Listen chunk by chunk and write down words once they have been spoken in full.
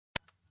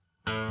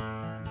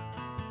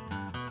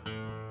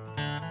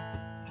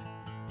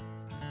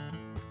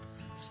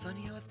It's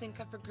funny how I think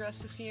I've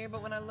progressed this year,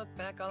 but when I look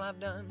back, all I've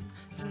done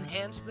is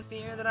enhance the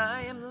fear that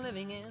I am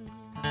living in.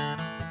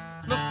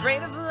 I'm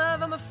afraid of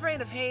love, I'm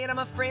afraid of hate, I'm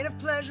afraid of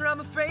pleasure, I'm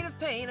afraid of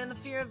pain, and the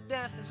fear of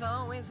death is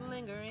always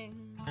lingering.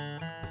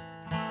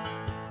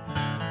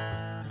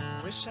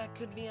 Wish I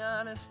could be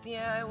honest,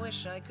 yeah, I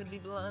wish I could be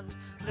blunt,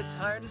 but it's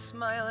hard to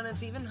smile and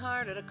it's even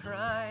harder to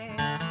cry.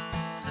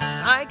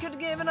 If I could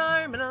give an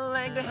arm and a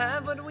leg to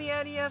have what we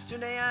had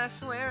yesterday, I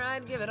swear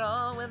I'd give it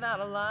all without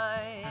a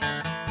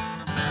lie.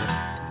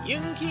 You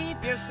can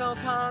keep your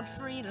so-called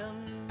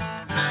freedom,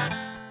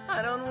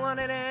 I don't want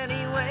it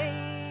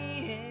anyway.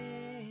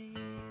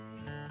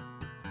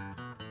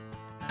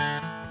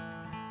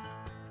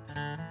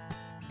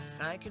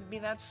 If I could be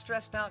that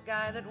stressed out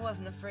guy that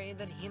wasn't afraid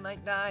that he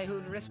might die,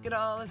 who'd risk it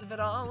all as if it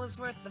all was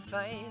worth the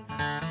fight,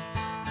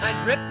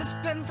 I'd rip this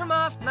pin from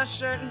off my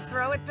shirt and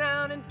throw it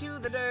down into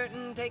the dirt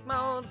and take my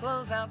old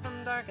clothes out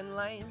from darkened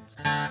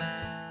lights.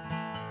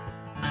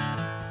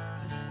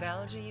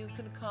 Nostalgia, you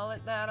could call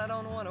it that. I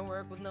don't want to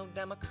work with no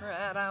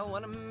Democrat. I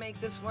want to make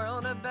this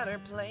world a better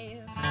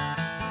place.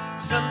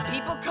 Some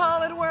people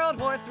call it World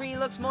War III.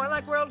 Looks more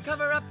like world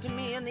cover-up to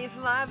me, and these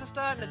lies are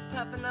starting to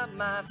toughen up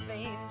my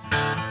face.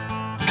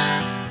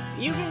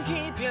 You can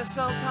keep your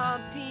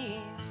so-called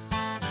peace,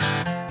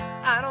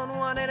 I don't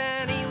want it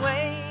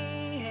anyway.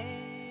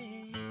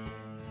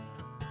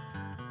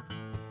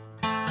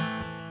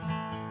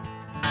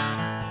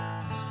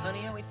 It's funny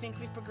how we think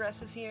we've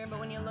progressed this year, but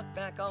when you look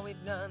back, all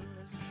we've done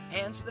is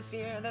answer the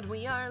fear that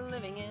we are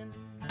living in.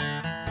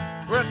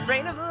 We're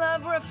afraid of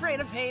love, we're afraid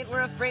of hate,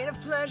 we're afraid of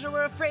pleasure,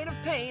 we're afraid of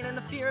pain, and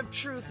the fear of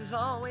truth is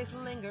always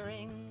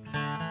lingering.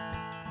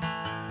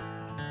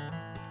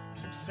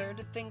 It's absurd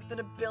to think that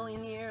 1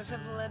 billion years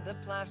have led to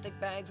plastic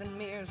bags and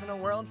mirrors in a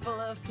world full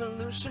of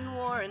pollution,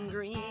 war, and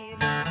greed.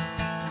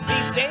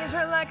 These days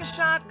are like a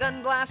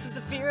shotgun blast as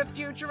the fear of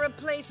future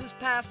replaces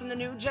past and the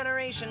new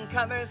generation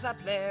covers up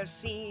their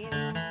seeds.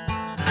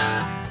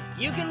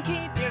 You can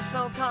keep your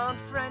so-called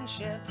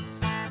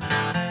friendships,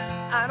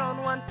 I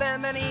don't want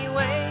them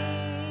anyway.